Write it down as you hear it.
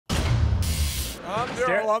I'm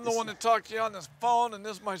Darrell. I'm the one that talked to you on this phone, and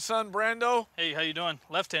this is my son, Brando. Hey, how you doing?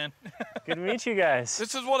 Left hand. Good to meet you guys.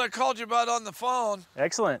 This is what I called you about on the phone.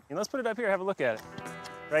 Excellent. And let's put it up here, have a look at it.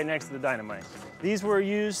 Right next to the dynamite. These were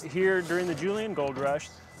used here during the Julian Gold Rush.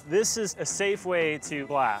 This is a safe way to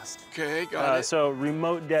blast. Okay, got it. So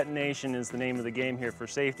remote detonation is the name of the game here for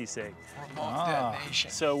safety's sake. Remote detonation.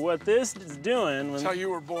 So what this is doing... That's how you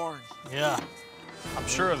were born. Yeah, I'm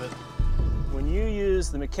sure of it. When you use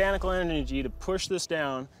the mechanical energy to push this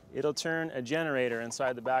down, it'll turn a generator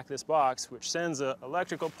inside the back of this box, which sends an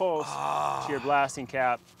electrical pulse to your blasting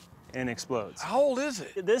cap and explodes. How old is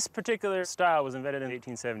it? This particular style was invented in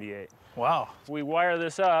 1878. Wow. We wire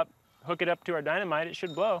this up, hook it up to our dynamite, it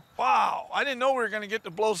should blow. Wow, I didn't know we were gonna get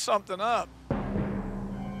to blow something up.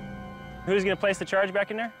 Who's gonna place the charge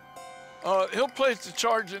back in there? He'll place the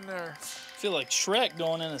charge in there. I feel like Shrek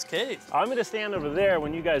going in his cave. I'm gonna stand over there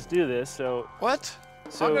when you guys do this, so... What?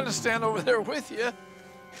 I'm gonna stand over there with you.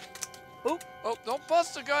 Oop, oh, don't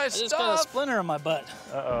bust the guy's I just stuff. got a splinter in my butt.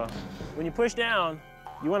 Uh-oh. When you push down,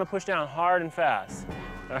 you wanna push down hard and fast.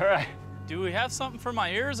 All right. Do we have something for my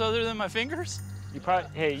ears other than my fingers? You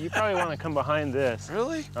probably wanna come behind this.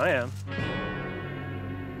 Really? I am.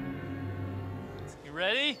 You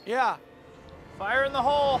ready? Yeah. Fire in the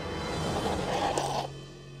hole.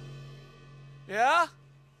 Yeah?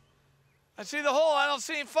 I see the hole, I don't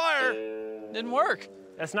see any fire. Didn't work.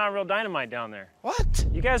 That's not real dynamite down there. What?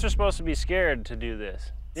 You guys are supposed to be scared to do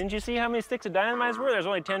this. Didn't you see how many sticks of dynamite were? There's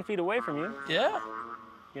only 10 feet away from you. Yeah.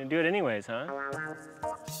 You're gonna do it anyways, huh?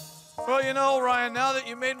 Well, you know, Ryan, now that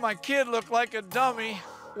you made my kid look like a dummy,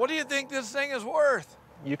 what do you think this thing is worth?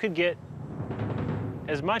 You could get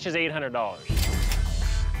as much as $800.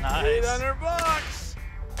 Nice. 800 bucks.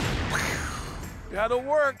 Gotta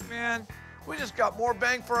work, man. We just got more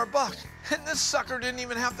bang for our buck. And this sucker didn't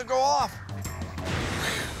even have to go off.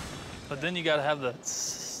 But then you gotta have the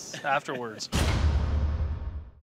afterwards.